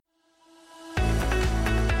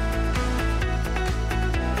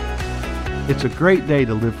It's a great day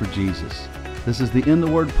to live for Jesus. This is the In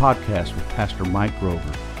the Word podcast with Pastor Mike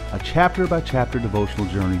Grover, a chapter-by-chapter devotional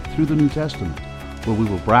journey through the New Testament, where we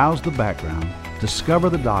will browse the background, discover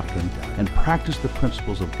the doctrine, and practice the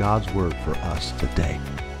principles of God's Word for us today.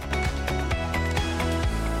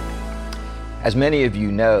 As many of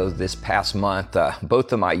you know, this past month,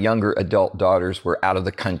 both of my younger adult daughters were out of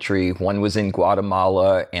the country. One was in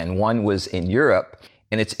Guatemala and one was in Europe.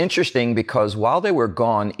 And it's interesting because while they were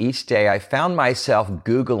gone each day, I found myself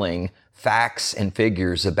Googling facts and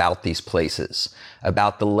figures about these places,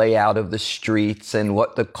 about the layout of the streets and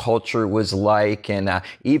what the culture was like, and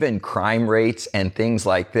even crime rates and things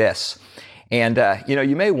like this. And,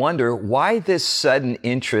 you may wonder why this sudden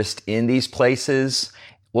interest in these places.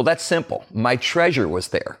 Well, that's simple. My treasure was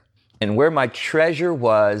there. And where my treasure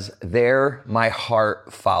was, there my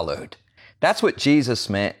heart followed. That's what Jesus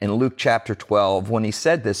meant in Luke chapter 12 when he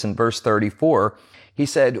said this in verse 34. He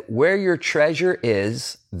said, where your treasure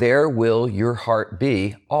is, there will your heart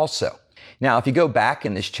be also. Now, if you go back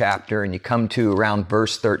in this chapter and you come to around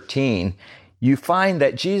verse 13, you find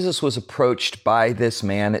that Jesus was approached by this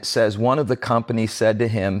man. It says, one of the company said to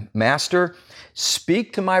him, Master,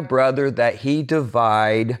 speak to my brother that he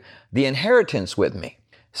divide the inheritance with me.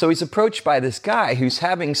 So he's approached by this guy who's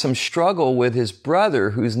having some struggle with his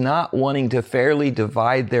brother who's not wanting to fairly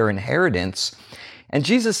divide their inheritance. And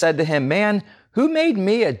Jesus said to him, man, who made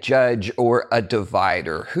me a judge or a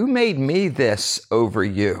divider? Who made me this over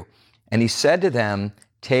you? And he said to them,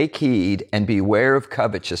 take heed and beware of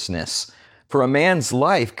covetousness, for a man's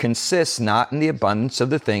life consists not in the abundance of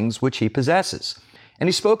the things which he possesses. And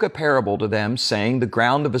he spoke a parable to them, saying, the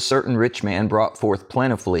ground of a certain rich man brought forth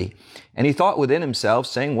plentifully. And he thought within himself,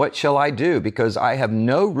 saying, what shall I do? Because I have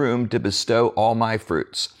no room to bestow all my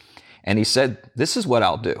fruits. And he said, this is what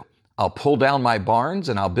I'll do. I'll pull down my barns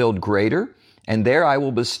and I'll build greater, and there I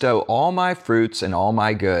will bestow all my fruits and all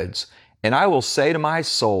my goods. And I will say to my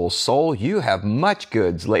soul, soul, you have much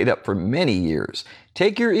goods laid up for many years.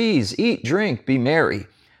 Take your ease, eat, drink, be merry.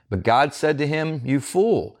 But God said to him, you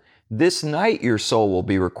fool, this night your soul will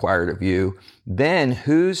be required of you. Then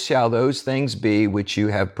whose shall those things be which you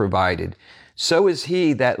have provided? So is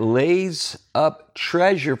he that lays up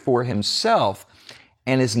treasure for himself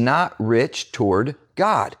and is not rich toward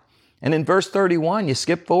God. And in verse 31, you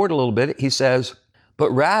skip forward a little bit, he says, but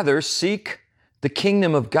rather seek the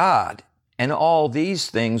kingdom of God, and all these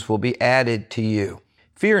things will be added to you.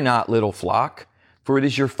 Fear not, little flock, for it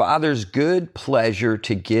is your Father's good pleasure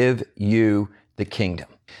to give you the kingdom.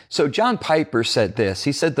 So John Piper said this.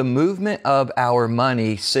 He said, the movement of our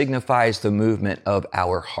money signifies the movement of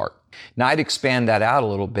our heart. Now, I'd expand that out a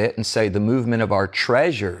little bit and say the movement of our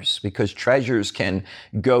treasures, because treasures can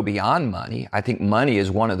go beyond money. I think money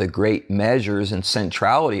is one of the great measures and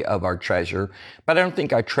centrality of our treasure, but I don't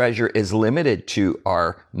think our treasure is limited to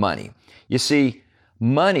our money. You see,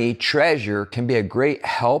 money, treasure can be a great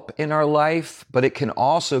help in our life, but it can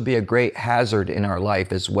also be a great hazard in our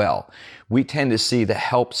life as well. We tend to see the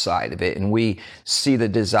help side of it, and we see the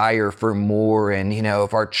desire for more. And,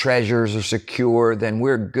 if our treasures are secure, then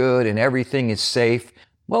we're good and everything is safe.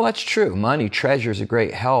 Well, that's true. Money, treasure is a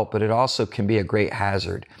great help, but it also can be a great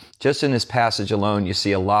hazard. Just in this passage alone, you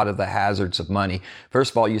see a lot of the hazards of money.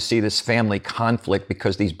 First of all, you see this family conflict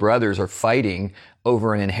because these brothers are fighting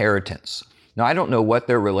over an inheritance. Now, I don't know what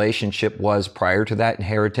their relationship was prior to that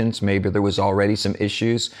inheritance. Maybe there was already some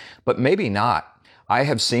issues, but maybe not. I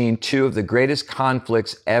have seen two of the greatest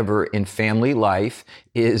conflicts ever in family life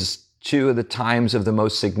is two of the times of the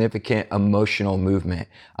most significant emotional movement,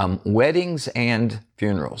 weddings and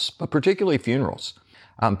funerals, but particularly funerals.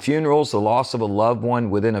 Funerals, the loss of a loved one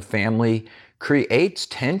within a family, creates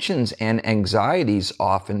tensions and anxieties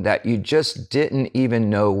often that you just didn't even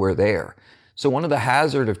know were there. So one of the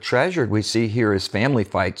hazard of treasure we see here is family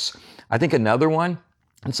fights. I think another one,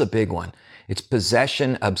 it's a big one. It's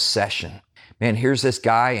possession obsession. Man, here's this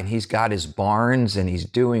guy and he's got his barns and he's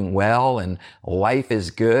doing well and life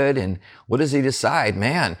is good. And what does he decide?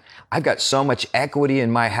 Man, I've got so much equity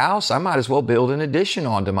in my house, I might as well build an addition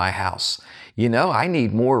onto my house. I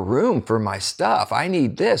need more room for my stuff. I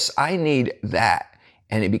need this, I need that.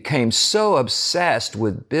 And he became so obsessed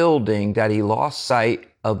with building that he lost sight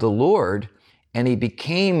of the Lord. And he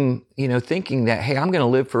became, thinking that, hey, I'm going to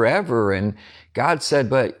live forever. And God said,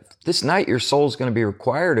 but this night your soul is going to be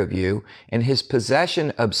required of you. And his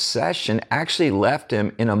possession obsession actually left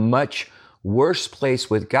him in a much worse place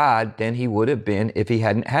with God than he would have been if he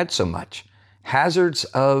hadn't had so much. Hazards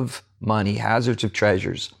of money, hazards of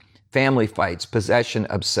treasures. family fights, possession,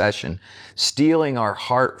 obsession, stealing our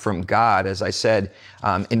heart from God, as I said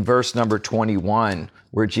in verse number 21,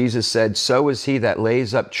 where Jesus said, "So is he that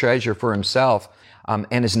lays up treasure for himself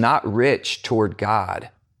and is not rich toward God."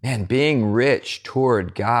 Man, being rich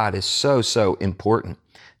toward God is so important.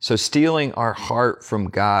 So stealing our heart from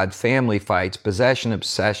God, family fights, possession,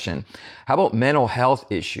 obsession. How about mental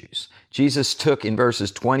health issues? Jesus took in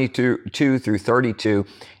verses 22 through 32,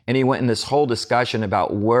 and he went in this whole discussion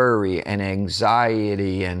about worry and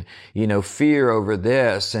anxiety and, fear over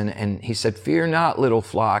this. And he said, "Fear not, little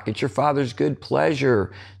flock. It's your Father's good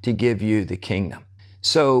pleasure to give you the kingdom."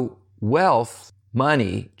 So wealth,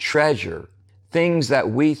 money, treasure, things that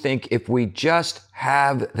we think if we just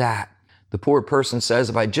have that. The poor person says,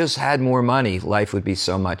 if I just had more money, life would be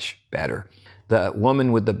so much better. The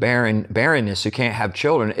woman with the barrenness who can't have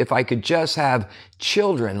children, if I could just have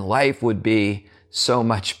children, life would be so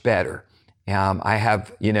much better. I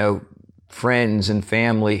have, friends and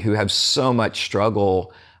family who have so much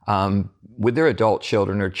struggle with their adult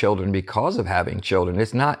children or children because of having children.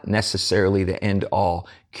 It's not necessarily the end-all,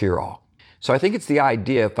 cure-all. So I think it's the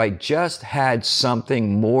idea, if I just had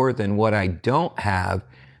something more than what I don't have,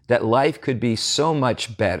 that life could be so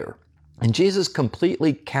much better. And Jesus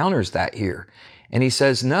completely counters that here. And he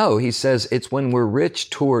says, no, he says it's when we're rich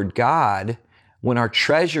toward God, when our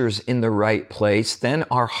treasure's in the right place, then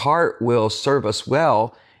our heart will serve us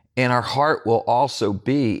well, and our heart will also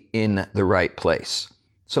be in the right place.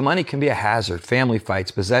 So money can be a hazard, family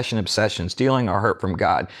fights, possession, obsession, stealing our heart from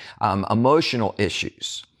God, emotional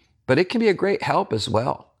issues. But it can be a great help as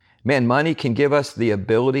well. Man, money can give us the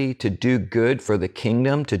ability to do good for the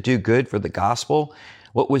kingdom, to do good for the gospel.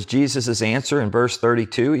 What was Jesus' answer in verse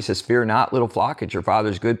 32? He says, "Fear not, little flock, it's your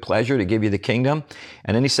Father's good pleasure to give you the kingdom."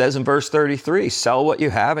 And then he says in verse 33, "Sell what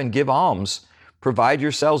you have and give alms. Provide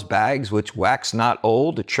yourselves bags which wax not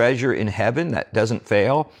old, a treasure in heaven that doesn't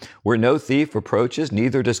fail, where no thief approaches,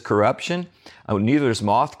 neither does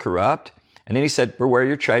moth corrupt." And then he said, "For where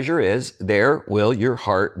your treasure is, there will your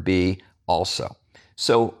heart be also."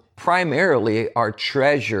 So primarily our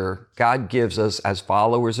treasure God gives us as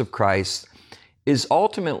followers of Christ is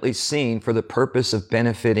ultimately seen for the purpose of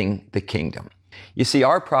benefiting the kingdom. You see,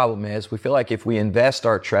 our problem is we feel like if we invest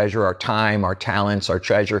our treasure, our time, our talents, our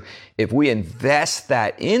treasure, if we invest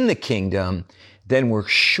that in the kingdom, then we're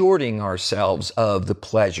shorting ourselves of the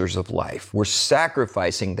pleasures of life. We're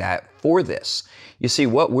sacrificing that for this. You see,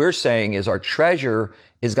 what we're saying is our treasure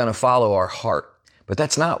is going to follow our heart. But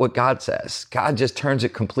that's not what God says. God just turns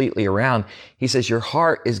it completely around. He says your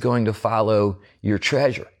heart is going to follow your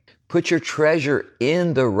treasure. Put your treasure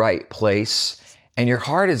in the right place, and your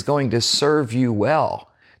heart is going to serve you well.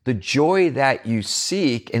 The joy that you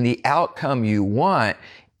seek and the outcome you want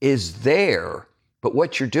is there. But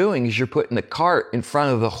what you're doing is you're putting the cart in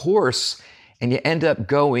front of the horse, and you end up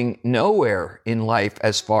going nowhere in life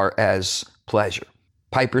as far as pleasure.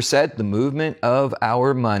 Piper said, "The movement of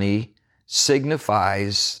our money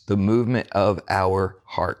signifies the movement of our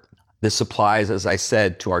heart." This applies, as I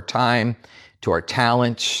said, to our time, to our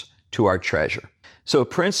talents, to our treasure. So a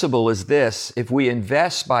principle is this: if we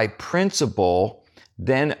invest by principle,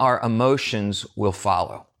 then our emotions will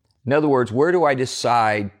follow. In other words, where do I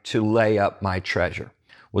decide to lay up my treasure?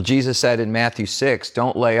 Well, Jesus said in Matthew 6,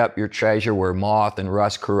 "Don't lay up your treasure where moth and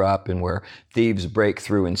rust corrupt and where thieves break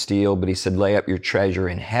through and steal," but he said, "Lay up your treasure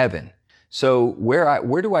in heaven." So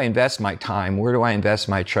where do I invest my time? Where do I invest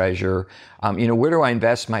my treasure? Where do I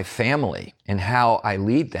invest my family and how I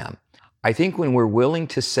lead them? I think when we're willing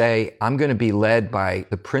to say, I'm going to be led by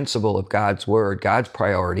the principle of God's word, God's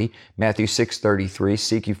priority, Matthew 6:33,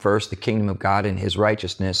 "Seek ye first the kingdom of God and his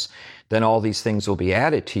righteousness, then all these things will be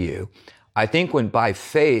added to you." I think when by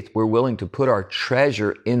faith we're willing to put our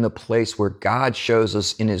treasure in the place where God shows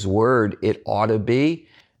us in his word it ought to be,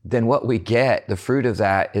 then what we get, the fruit of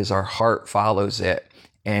that, is our heart follows it,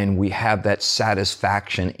 and we have that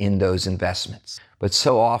satisfaction in those investments. But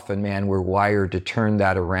so often, man, we're wired to turn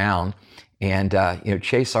that around and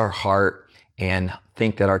chase our heart and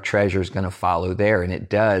think that our treasure is going to follow there, and it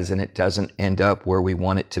does, and it doesn't end up where we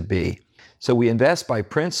want it to be. So we invest by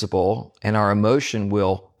principle, and our emotion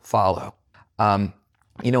will follow.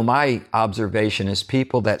 My observation is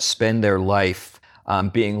people that spend their life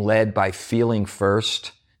being led by feeling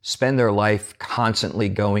first spend their life constantly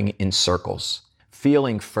going in circles.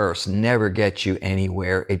 Feeling first never gets you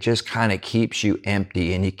anywhere. It just kind of keeps you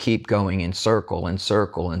empty, and you keep going in circle and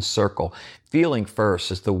circle and circle. Feeling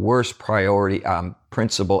first is the worst priority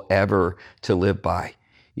principle ever to live by.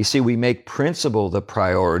 You see, we make principle the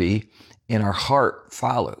priority, and our heart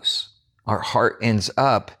follows. Our heart ends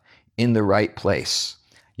up in the right place.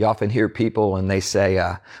 You often hear people and they say,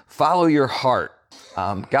 follow your heart.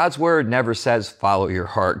 God's word never says follow your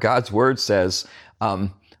heart. God's word says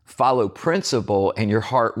follow principle, and your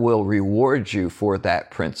heart will reward you for that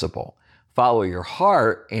principle. Follow your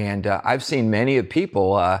heart, and I've seen many of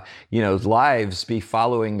people, lives be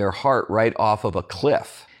following their heart right off of a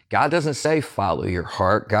cliff. God doesn't say follow your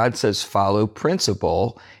heart. God says follow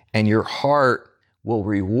principle, and your heart will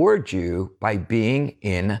reward you by being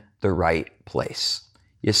in the right place.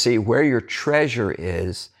 You see, where your treasure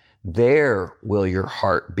is, there will your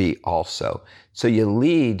heart be also. So you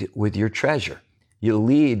lead with your treasure. You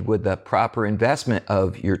lead with the proper investment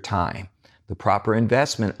of your time, the proper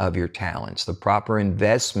investment of your talents, the proper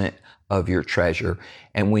investment of your treasure.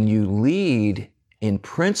 And when you lead in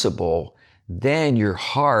principle, then your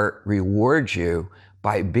heart rewards you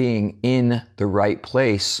by being in the right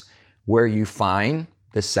place where you find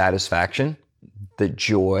the satisfaction, the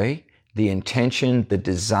joy, the intention, the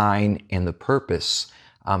design, and the purpose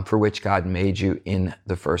for which God made you in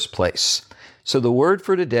the first place. So the word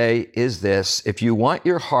for today is this: if you want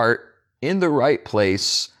your heart in the right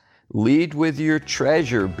place, lead with your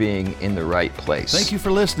treasure being in the right place. Thank you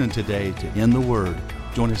for listening today to In the Word.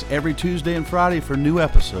 Join us every Tuesday and Friday for new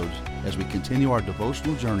episodes as we continue our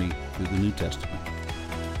devotional journey through the New Testament.